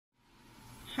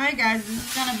Hi guys, this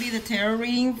is going to be the tarot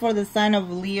reading for the sign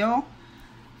of Leo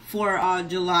for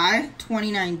July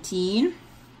 2019.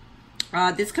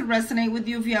 This could resonate with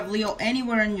you if you have Leo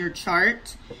anywhere in your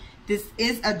chart. This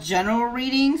is a general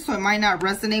reading, so it might not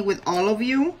resonate with all of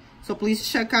you. So please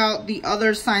check out the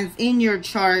other signs in your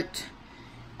chart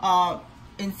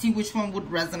and see which one would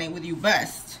resonate with you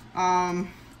best.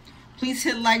 Please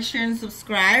hit like, share, and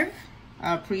subscribe.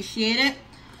 I appreciate it.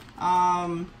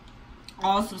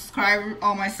 All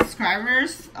my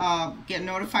subscribers get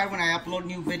notified when I upload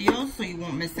new videos, so you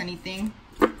won't miss anything.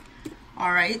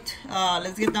 All right,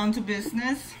 let's get down to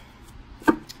business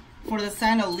for the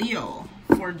sign of Leo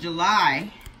for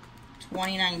July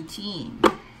 2019.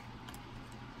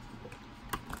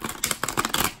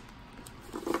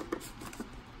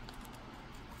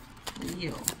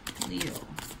 Leo.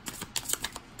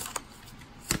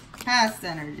 Past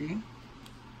energy.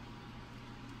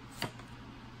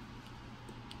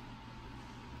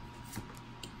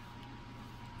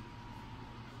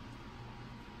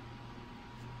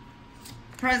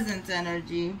 Present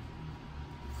energy.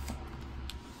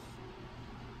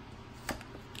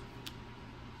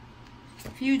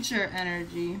 Future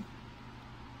energy.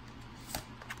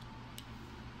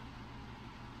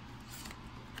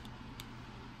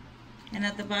 And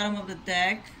at the bottom of the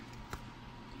deck,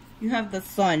 you have the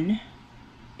Sun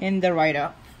in the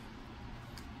write-up.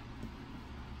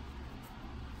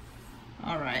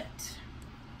 All right.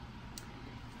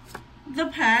 The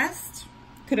past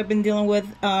could have been dealing with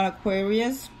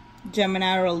Aquarius,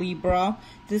 Gemini, or Libra.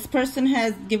 This person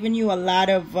has given you a lot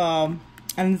of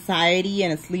anxiety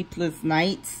and sleepless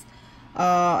nights.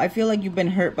 I feel like you've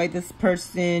been hurt by this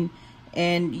person,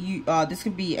 and you this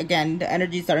could be, again, the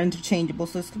energies are interchangeable,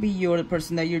 so this could be you or the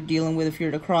person that you're dealing with. If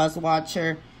you're the cross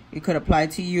watcher, it could apply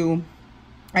to you.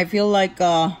 I feel like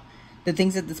the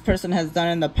things that this person has done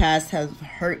in the past has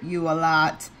hurt you a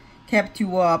lot, kept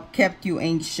you up, kept you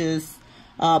anxious.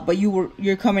 But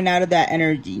you're coming out of that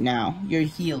energy now. You're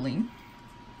healing.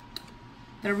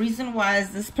 The reason why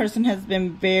is this person has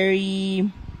been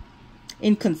very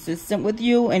inconsistent with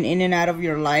you and in and out of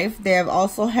your life. They have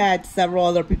also had several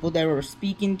other people they were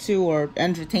speaking to or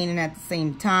entertaining at the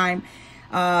same time.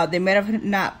 They may have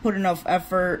not put enough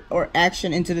effort or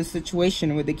action into the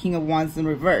situation with the King of Wands in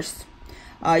reverse.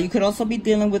 You could also be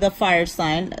dealing with a fire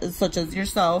sign, such as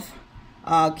yourself.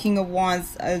 King of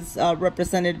Wands is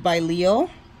represented by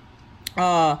Leo,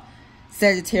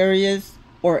 Sagittarius,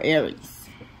 or Aries.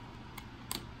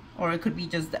 Or it could be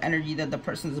just the energy that the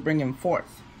person is bringing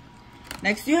forth.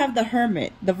 Next, you have the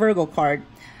Hermit, the Virgo card.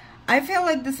 I feel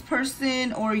like this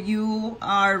person or you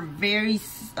are very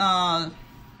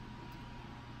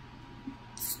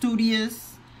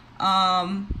studious,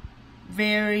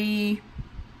 very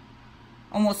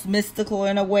almost mystical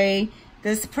in a way.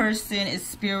 This person is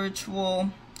spiritual,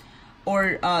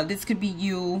 or this could be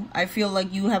you. I feel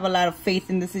like you have a lot of faith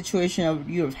in the situation, or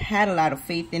you have had a lot of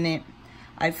faith in it.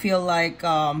 I feel like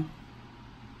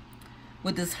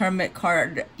with this Hermit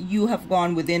card, you have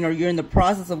gone within, or you're in the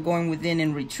process of going within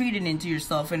and retreating into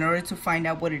yourself in order to find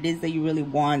out what it is that you really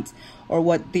want, or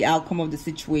what the outcome of the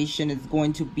situation is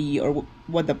going to be, or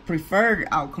what the preferred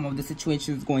outcome of the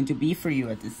situation is going to be for you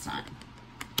at this time.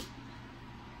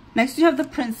 Next, you have the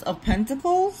Prince of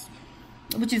Pentacles,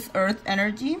 which is earth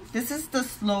energy. This is the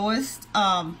slowest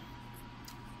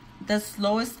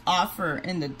offer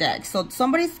in the deck. So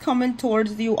somebody's coming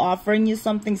towards you, offering you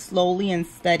something slowly and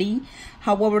steady.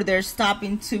 However, they're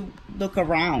stopping to look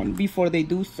around before they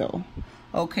do so.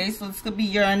 Okay, so this could be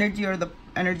your energy or the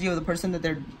energy of the person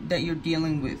that you're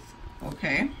dealing with.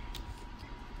 Okay.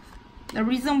 The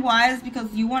reason why is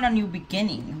because you want a new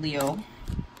beginning, Leo,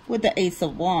 with the Ace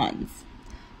of Wands.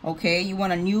 Okay, you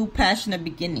want a new passionate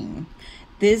beginning.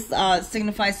 This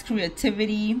signifies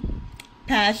creativity,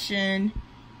 passion,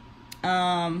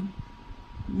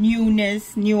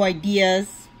 newness, new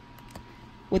ideas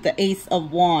with the Ace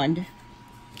of Wands.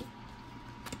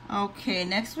 Okay,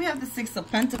 next we have the Six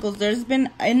of Pentacles. There's been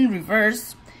in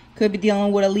reverse, could be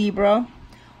dealing with a Libra,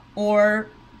 or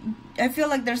I feel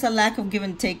like there's a lack of give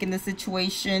and take in the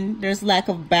situation. There's lack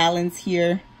of balance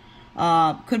here.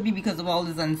 Could be because of all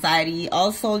this anxiety.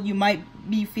 Also, you might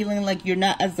be feeling like you're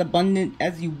not as abundant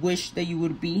as you wish that you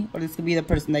would be, or this could be the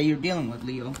person that you're dealing with,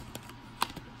 Leo.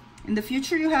 In the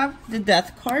future, you have the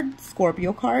Death card,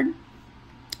 Scorpio card.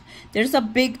 There's a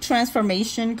big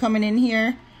transformation coming in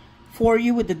here for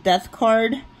you with the Death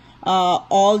card.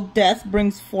 All death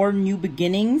brings forth new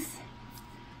beginnings.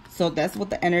 So that's what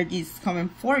the energy is coming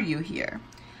for you here.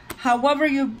 However,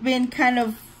 you've been kind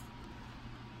of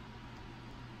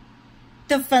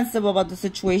defensive about the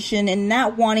situation and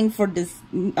not wanting for this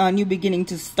new beginning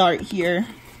to start here.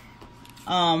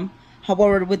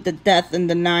 However, with the Death and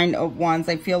the Nine of Wands,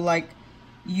 I feel like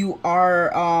you are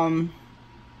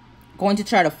going to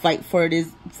try to fight for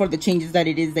the changes that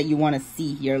it is that you want to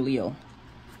see here, Leo.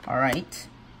 All right.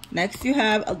 Next, you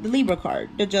have the Libra card,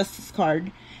 the Justice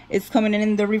card. It's coming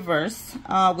in the reverse,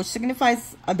 which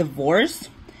signifies a divorce,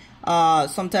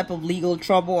 some type of legal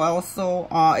trouble. Also,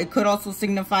 it could also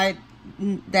signify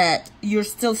that you're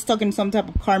still stuck in some type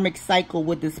of karmic cycle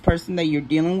with this person that you're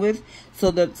dealing with, so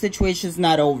the situation is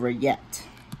not over yet.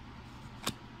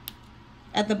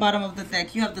 At the bottom of the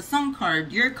deck, you have the Sun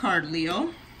card, your card,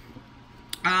 Leo.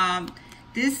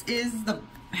 This is the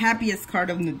happiest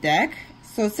card of the deck,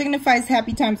 so it signifies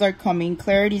happy times are coming,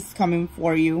 clarity is coming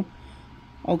for you.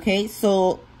 Okay,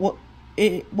 so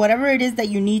whatever it is that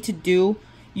you need to do,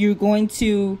 you're going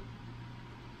to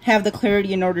have the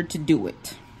clarity in order to do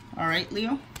it. All right,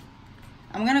 Leo.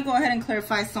 I'm going to go ahead and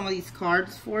clarify some of these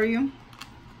cards for you.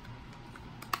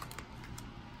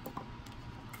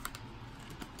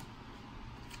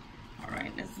 All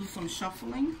right, let's do some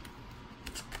shuffling.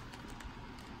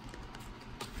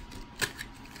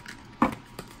 All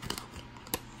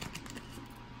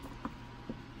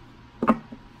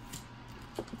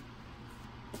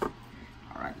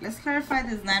right, let's clarify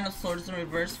this Nine of Swords in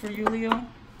reverse for you, Leo.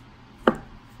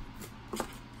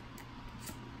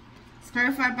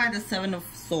 Clarified by the Seven of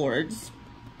Swords.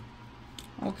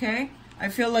 Okay, I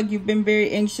feel like you've been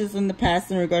very anxious in the past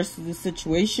in regards to the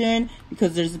situation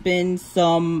because there's been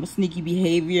some sneaky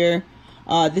behavior.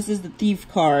 This is the Thief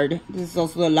card. This is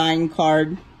also the Lying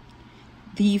card.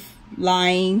 Thief,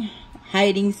 lying,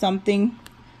 hiding something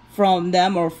from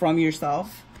them or from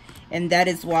yourself, and that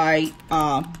is why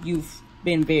you've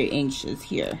been very anxious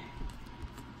here.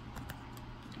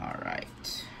 All right.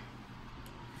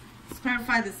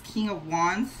 Clarify this King of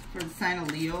Wands for the sign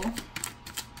of Leo.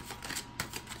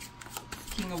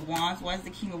 King of Wands. Why is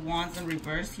the King of Wands in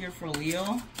reverse here for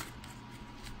Leo?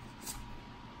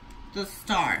 The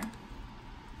Star.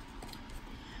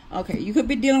 Okay, you could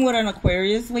be dealing with an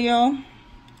Aquarius, Leo.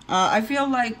 I feel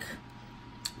like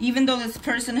even though this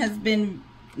person has been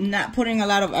not putting a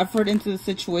lot of effort into the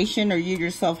situation, or you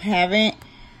yourself haven't,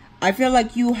 I feel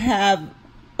like you have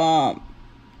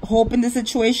hope in the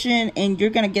situation, and you're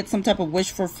gonna get some type of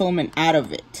wish fulfillment out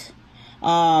of it.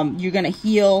 You're gonna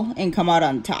heal and come out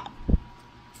on top.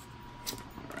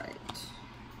 All right.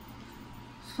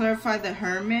 Clarify the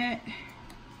Hermit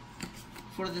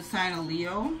for the sign of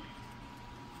Leo.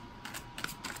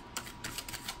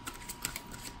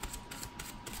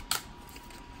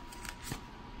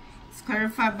 It's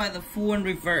clarified by the Fool in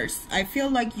reverse. I feel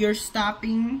like you're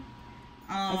stopping.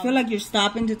 I feel like you're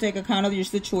stopping to take account of your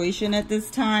situation at this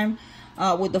time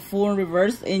with the Fool in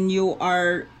reverse, and you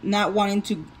are not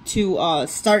wanting to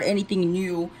start anything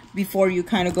new before you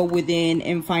kind of go within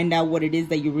and find out what it is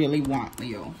that you really want,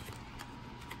 Leo.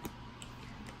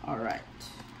 All right.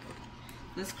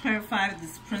 Let's clarify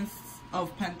this Prince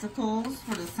of Pentacles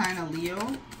for the sign of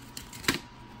Leo.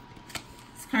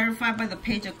 It's clarified by the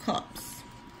Page of Cups.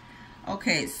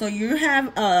 Okay, so you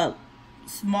have a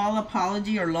small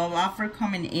apology or love offer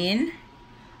coming in.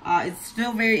 It's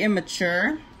still very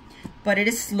immature, but it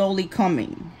is slowly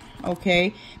coming.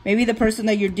 Okay, maybe the person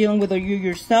that you're dealing with or you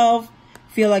yourself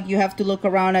feel like you have to look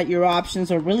around at your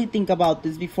options or really think about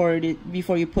this before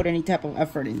you put any type of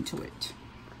effort into it.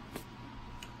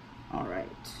 All right,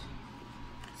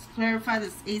 let's clarify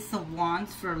this Ace of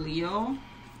Wands for Leo.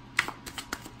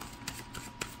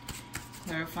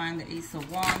 Clarifying the Ace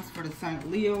of Wands for the sign of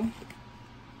Leo.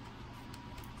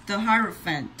 The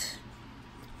Hierophant.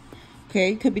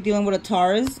 Okay, could be dealing with a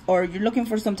Taurus, or you're looking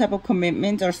for some type of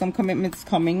commitment or some commitments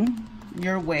coming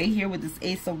your way here with this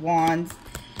Ace of Wands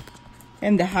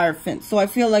and the Hierophant. So I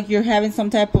feel like you're having some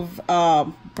type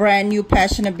of brand new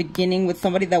passionate beginning with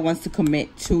somebody that wants to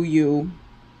commit to you.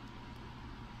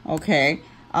 Okay,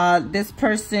 this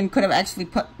person could have actually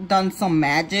done some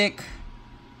magic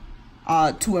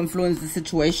to influence the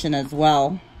situation as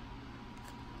well.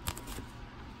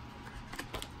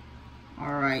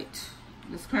 All right,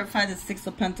 let's clarify the Six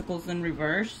of Pentacles in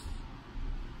reverse.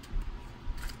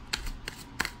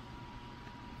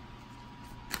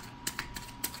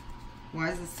 Why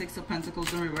is the Six of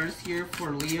Pentacles in reverse here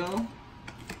for Leo?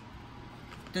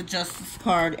 The Justice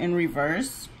card in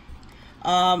reverse.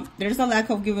 There's a lack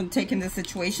of give and take in this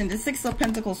situation. The Six of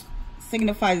Pentacles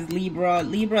signifies Libra.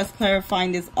 Libra is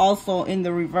clarifying this also in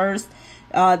the reverse.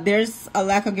 There's a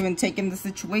lack of give and take in the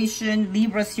situation.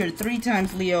 Libra's here 3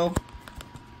 times, Leo.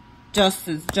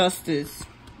 Justice, Justice.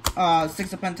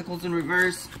 Six of Pentacles in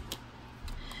reverse.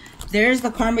 There's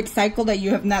the karmic cycle that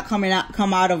you have not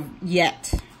come out of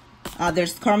yet.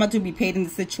 There's karma to be paid in the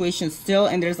situation still,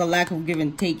 and there's a lack of give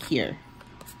and take here.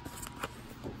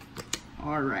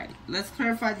 All right, let's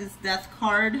clarify this death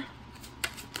card.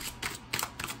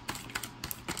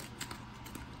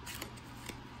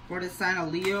 For the sign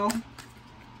of Leo.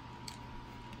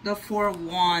 The Four of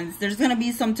Wands. There's going to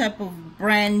be some type of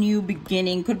brand new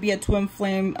beginning. Could be a twin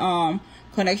flame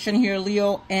connection here,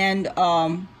 Leo. And,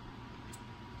 or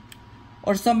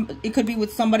it could be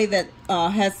with somebody that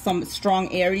has some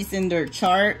strong Aries in their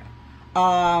chart.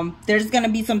 There's going to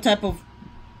be some type of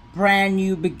brand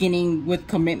new beginning with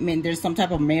commitment. There's some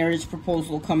type of marriage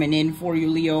proposal coming in for you,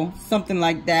 Leo. Something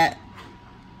like that.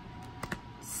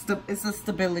 It's a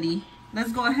stability.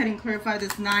 Let's go ahead and clarify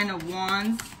this Nine of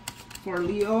Wands for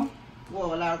Leo.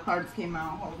 Whoa, a lot of cards came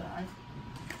out. Hold on.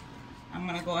 I'm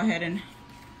going to go ahead and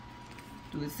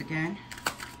do this again.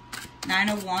 Nine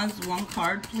of Wands, one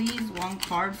card, please. One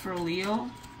card for Leo.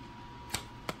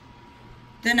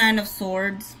 The Nine of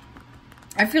Swords.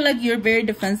 I feel like you're very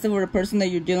defensive, or the person that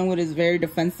you're dealing with is very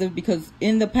defensive, because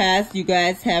in the past you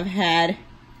guys have had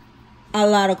a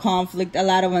lot of conflict, a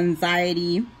lot of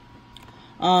anxiety,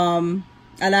 a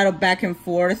lot of back and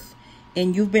forth,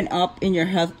 and you've been up in your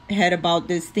head about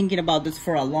this, thinking about this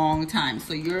for a long time.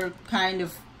 So you're kind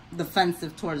of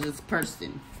defensive towards this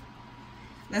person.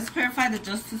 Let's clarify the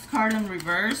Justice card in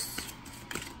reverse.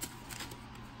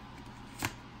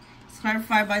 It's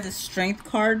clarified by the Strength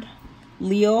card,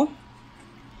 Leo.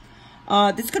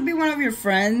 This could be one of your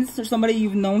friends or somebody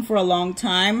you've known for a long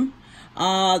time.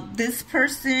 This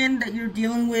person that you're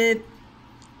dealing with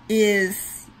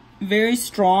is very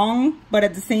strong, but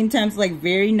at the same time, it's like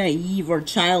very naive or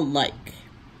childlike.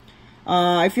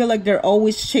 I feel like they're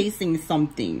always chasing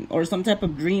something or some type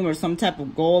of dream or some type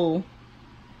of goal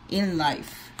in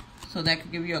life. So that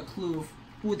could give you a clue of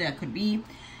who that could be.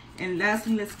 And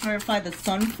lastly, let's clarify the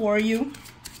Sun for you,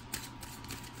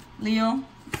 Leo.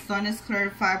 Sun is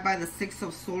clarified by the Six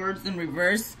of Swords in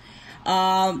reverse.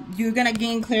 You're gonna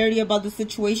gain clarity about the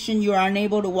situation. You are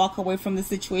unable to walk away from the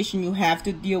situation. You have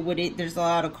to deal with it. There's a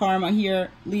lot of karma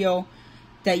here, Leo,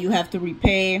 that you have to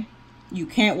repay. You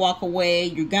can't walk away.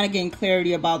 You're gonna gain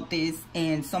clarity about this,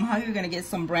 and somehow you're gonna get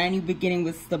some brand new beginning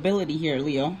with stability here,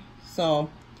 Leo. So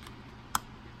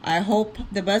I hope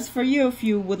the best for you. If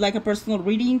you would like a personal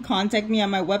reading, contact me on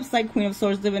my website,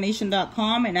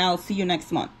 queenofswordsdivination.com, and I'll see you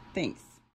next month. Thanks.